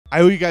I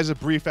owe you guys a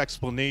brief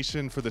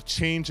explanation for the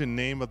change in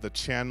name of the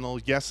channel.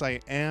 Yes, I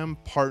am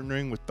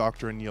partnering with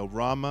Dr. Anil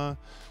Rama.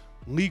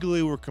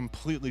 Legally, we're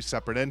completely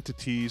separate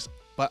entities,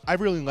 but I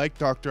really like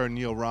Dr.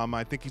 Anil Rama.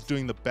 I think he's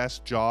doing the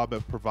best job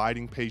of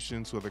providing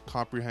patients with a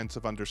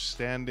comprehensive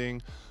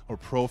understanding or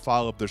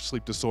profile of their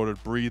sleep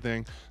disordered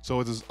breathing.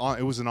 So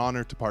it was an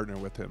honor to partner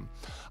with him.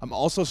 I'm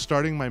also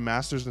starting my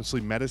master's in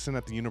sleep medicine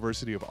at the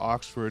University of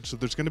Oxford. So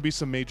there's going to be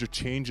some major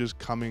changes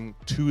coming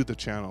to the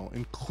channel,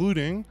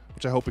 including,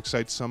 which I hope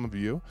excites some of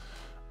you,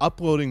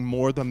 uploading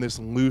more than this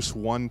loose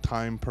 1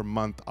 time per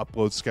month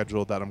upload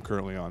schedule that I'm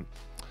currently on.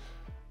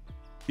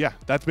 Yeah,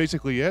 that's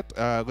basically it.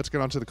 Let's get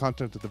on to the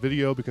content of the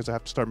video because I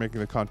have to start making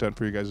the content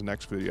for you guys in the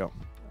next video.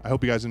 I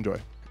hope you guys enjoy.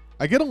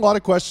 I get a lot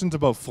of questions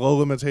about flow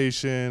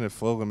limitation, if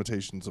flow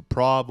limitation is a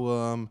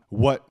problem,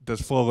 what does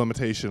flow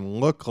limitation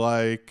look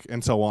like,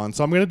 and so on.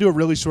 So I'm going to do a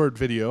really short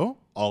video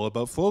all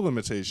about flow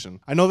limitation.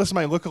 I know this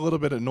might look a little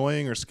bit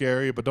annoying or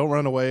scary, but don't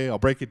run away. I'll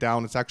break it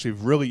down. It's actually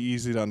really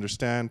easy to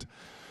understand.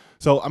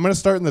 So I'm going to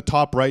start in the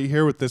top right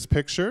here with this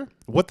picture.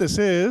 What this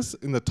is,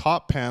 in the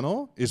top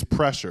panel, is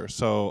pressure.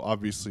 So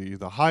obviously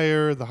the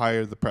higher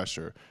the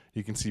pressure.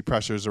 You can see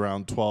pressure is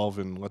around 12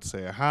 and let's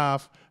say a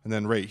half. And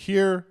then right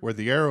here, where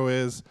the arrow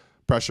is,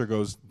 pressure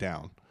goes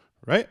down,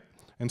 right?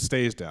 And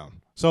stays down.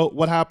 So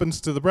what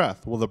happens to the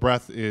breath? Well, the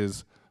breath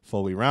is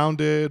fully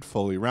rounded,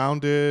 fully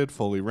rounded,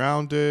 fully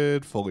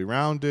rounded, fully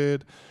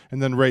rounded.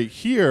 And then right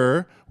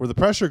here, where the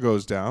pressure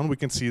goes down, we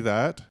can see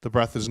that the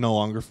breath is no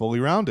longer fully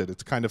rounded.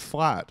 It's kind of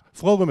flat.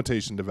 Flow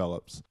limitation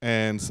develops,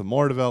 and some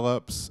more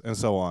develops, and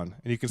so on.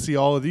 And you can see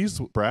all of these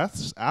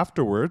breaths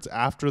afterwards,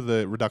 after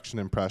the reduction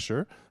in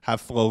pressure,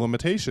 have flow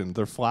limitation.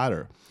 They're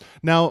flatter.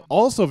 Now,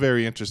 also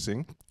very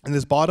interesting, in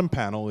this bottom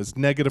panel is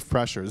negative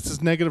pressure. This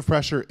is negative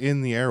pressure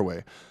in the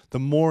airway. The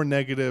more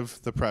negative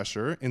the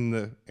pressure in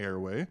the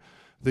airway,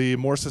 the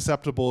more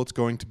susceptible it's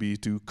going to be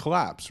to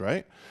collapse,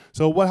 right?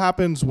 So what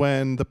happens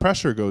when the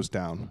pressure goes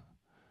down?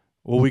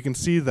 Well, we can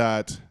see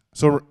that,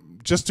 so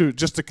just to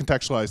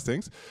contextualize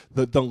things,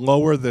 the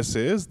lower this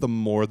is, the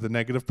more the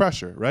negative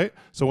pressure, right?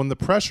 So when the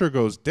pressure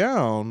goes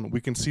down, we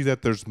can see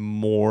that there's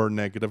more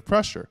negative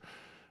pressure.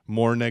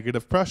 More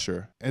negative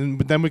pressure. And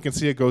then we can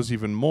see it goes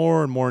even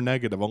more and more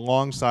negative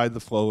alongside the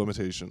flow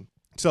limitation.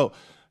 So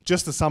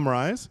just to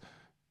summarize,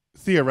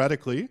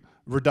 theoretically,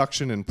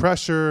 reduction in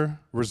pressure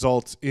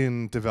results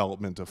in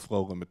development of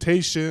flow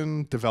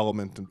limitation.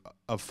 Development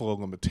of flow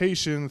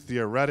limitation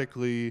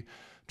theoretically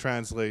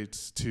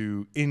translates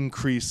to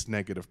increased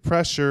negative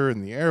pressure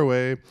in the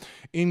airway.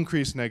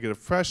 Increased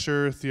negative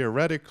pressure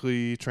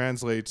theoretically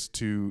translates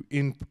to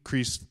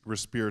increased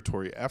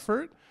respiratory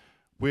effort,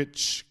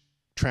 which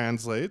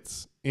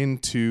translates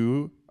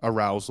into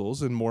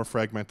arousals and more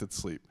fragmented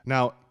sleep.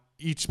 Now,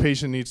 each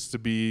patient needs to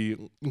be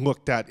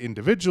looked at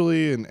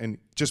individually, and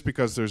just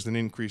because there's an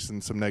increase in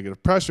some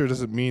negative pressure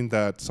doesn't mean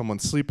that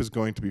someone's sleep is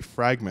going to be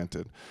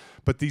fragmented.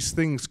 But these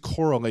things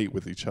correlate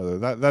with each other.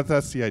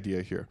 That's the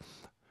idea here.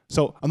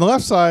 So on the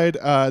left side,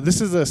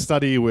 this is a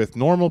study with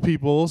normal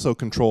people, so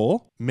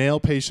control, male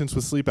patients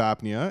with sleep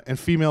apnea, and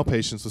female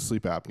patients with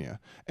sleep apnea.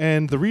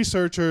 And the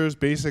researchers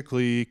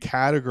basically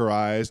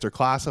categorized or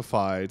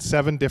classified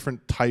 7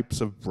 different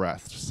types of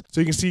breaths. So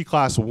you can see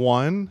class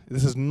 1,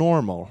 this is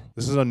normal.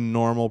 This is a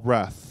normal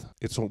breath.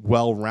 It's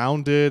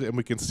well-rounded, and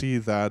we can see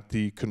that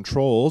the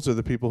controls, or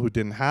the people who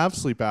didn't have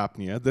sleep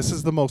apnea, this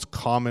is the most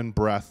common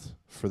breath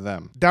for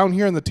them. Down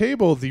here in the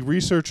table, the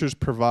researchers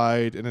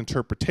provide an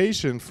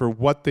interpretation for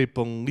what they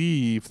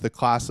believe the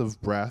class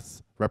of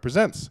breath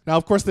represents. Now,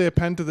 of course, they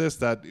append to this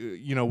that,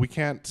 we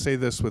can't say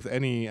this with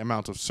any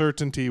amount of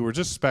certainty. We're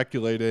just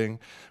speculating,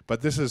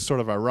 but this is sort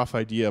of a rough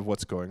idea of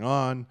what's going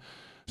on.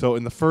 So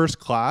in the first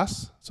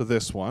class, so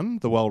this one,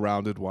 the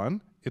well-rounded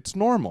one, it's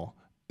normal.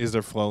 Is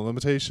there flow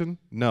limitation?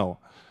 No.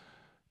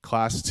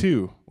 Class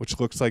 2, which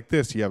looks like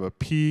this. You have a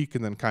peak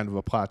and then kind of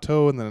a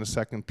plateau and then a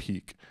second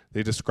peak.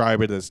 They describe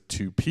it as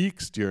 2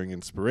 peaks during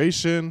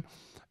inspiration.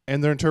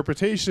 And their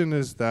interpretation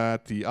is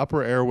that the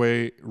upper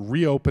airway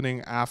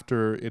reopening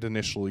after it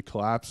initially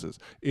collapses.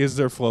 Is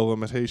there flow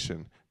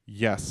limitation?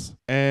 Yes.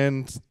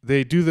 And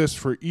they do this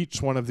for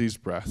each one of these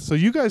breaths. So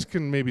you guys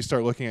can maybe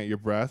start looking at your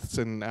breaths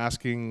and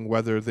asking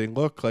whether they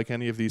look like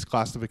any of these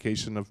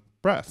classification of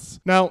breaths.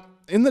 Now,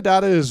 in the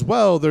data as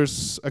well,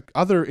 there's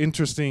other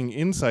interesting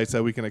insights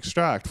that we can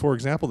extract. For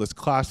example, this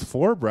class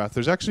 4 breath,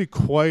 there's actually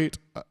quite,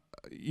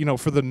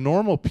 for the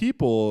normal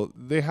people,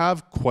 they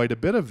have quite a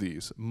bit of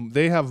these.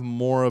 They have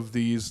more of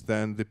these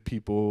than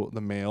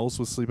the males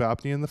with sleep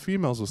apnea and the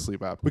females with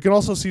sleep apnea. We can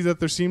also see that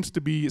there seems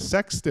to be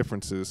sex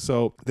differences.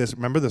 So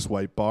remember this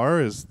white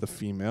bar is the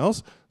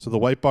females. So the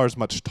white bar is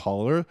much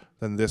taller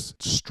than this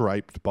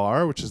striped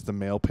bar, which is the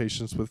male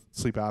patients with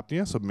sleep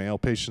apnea. So male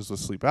patients with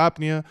sleep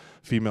apnea,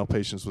 female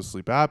patients with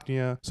sleep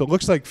apnea. So it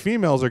looks like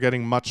females are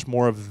getting much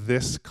more of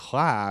this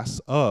class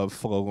of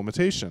flow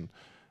limitation.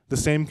 The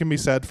same can be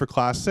said for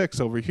class 6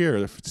 over here.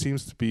 It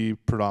seems to be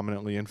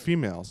predominantly in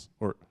females,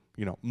 or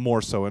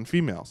more so in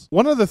females.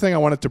 One other thing I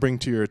wanted to bring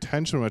to your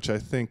attention, which I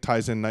think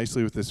ties in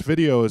nicely with this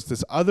video, is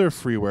this other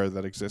freeware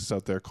that exists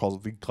out there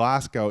called the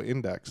Glasgow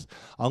Index.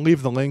 I'll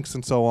leave the links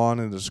and so on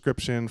in the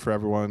description for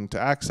everyone to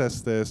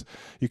access this.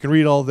 You can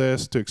read all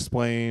this to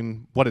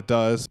explain what it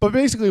does. But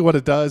basically what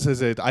it does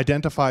is it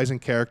identifies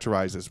and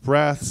characterizes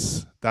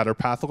breaths that are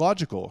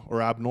pathological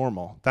or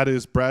abnormal. That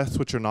is, breaths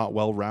which are not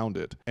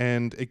well-rounded.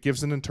 And it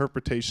gives an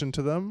interpretation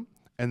to them,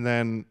 and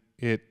then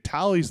it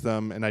tallies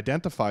them and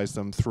identifies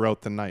them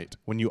throughout the night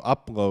when you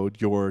upload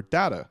your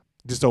data.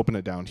 Just open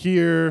it down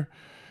here,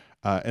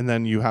 and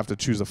then you have to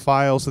choose a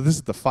file. So this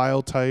is the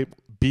file type,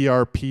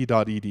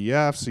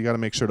 brp.edf, so you got to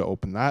make sure to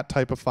open that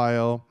type of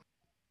file.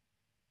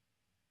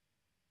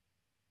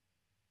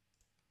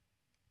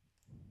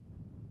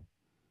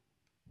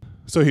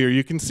 So here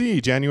you can see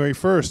January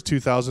 1st,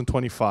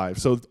 2025.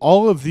 So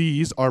all of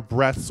these are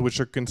breaths which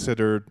are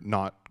considered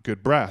not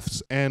good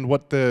breaths. And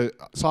what the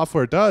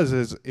software does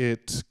is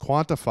it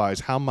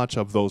quantifies how much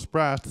of those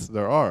breaths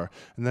there are.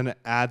 And then it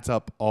adds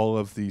up all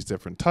of these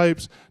different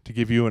types to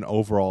give you an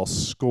overall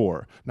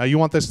score. Now you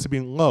want this to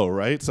be low,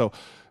 right? So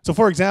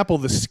for example,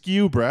 the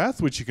skew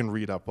breath, which you can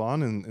read up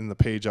on in the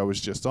page I was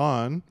just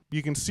on,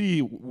 you can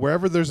see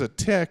wherever there's a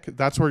tick,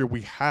 that's where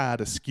we had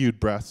a skewed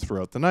breath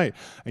throughout the night.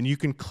 And you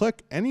can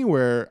click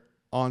anywhere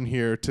on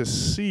here to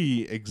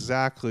see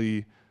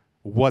exactly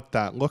what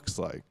that looks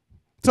like.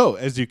 So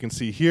as you can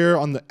see here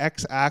on the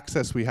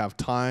x-axis, we have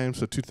time,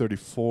 so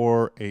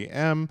 2:34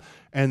 a.m.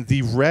 And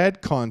the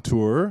red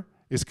contour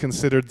is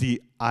considered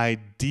the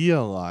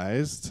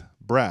idealized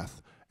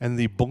breath. And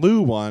the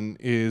blue one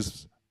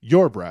is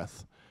your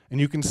breath. And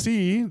you can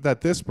see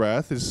that this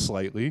breath is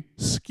slightly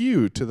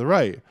skewed to the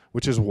right,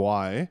 which is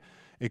why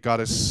it got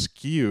a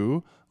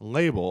skew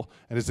label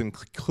and is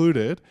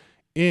included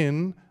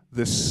in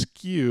the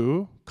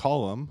skew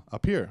column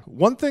up here.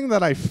 One thing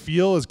that I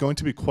feel is going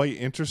to be quite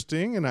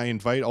interesting, and I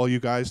invite all you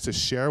guys to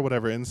share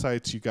whatever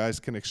insights you guys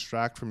can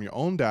extract from your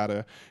own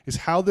data, is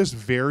how this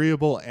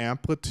variable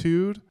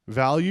amplitude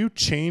value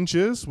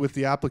changes with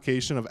the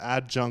application of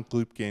adjunct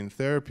loop gain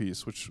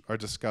therapies, which are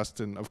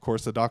discussed in, of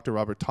course, the Dr.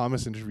 Robert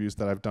Thomas interviews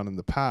that I've done in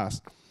the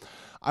past.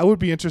 I would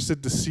be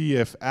interested to see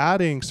if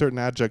adding certain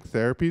adjunct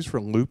therapies for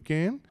loop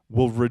gain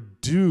will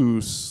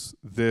reduce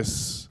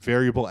this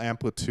variable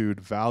amplitude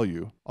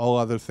value, all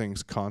other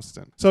things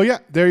constant. So yeah,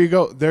 there you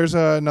go. There's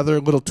another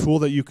little tool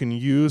that you can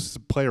use to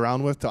play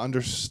around with to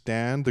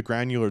understand the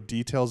granular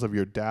details of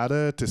your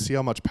data, to see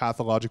how much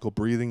pathological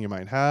breathing you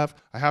might have.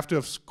 I have to,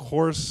 of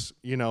course,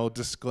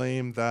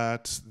 disclaim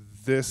that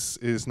this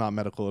is not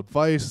medical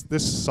advice.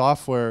 This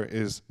software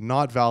is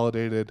not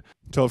validated.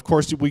 So of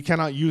course we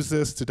cannot use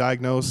this to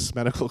diagnose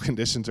medical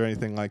conditions or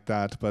anything like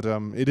that, but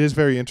it is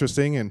very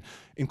interesting, and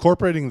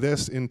incorporating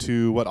this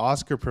into what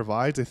Oscar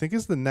provides, I think,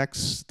 is the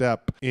next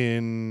step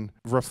in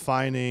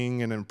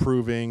refining and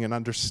improving and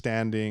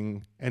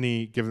understanding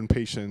any given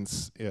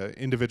patient's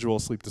individual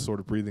sleep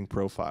disorder breathing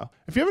profile.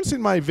 If you haven't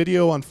seen my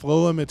video on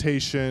flow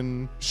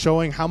limitation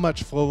showing how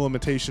much flow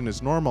limitation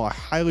is normal, I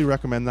highly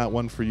recommend that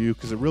one for you,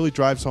 because it really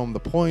drives home the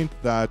point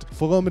that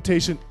flow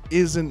limitation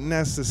isn't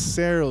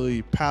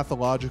necessarily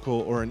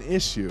pathological or an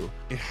issue.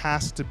 It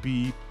has to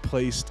be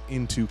placed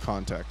into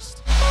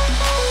context.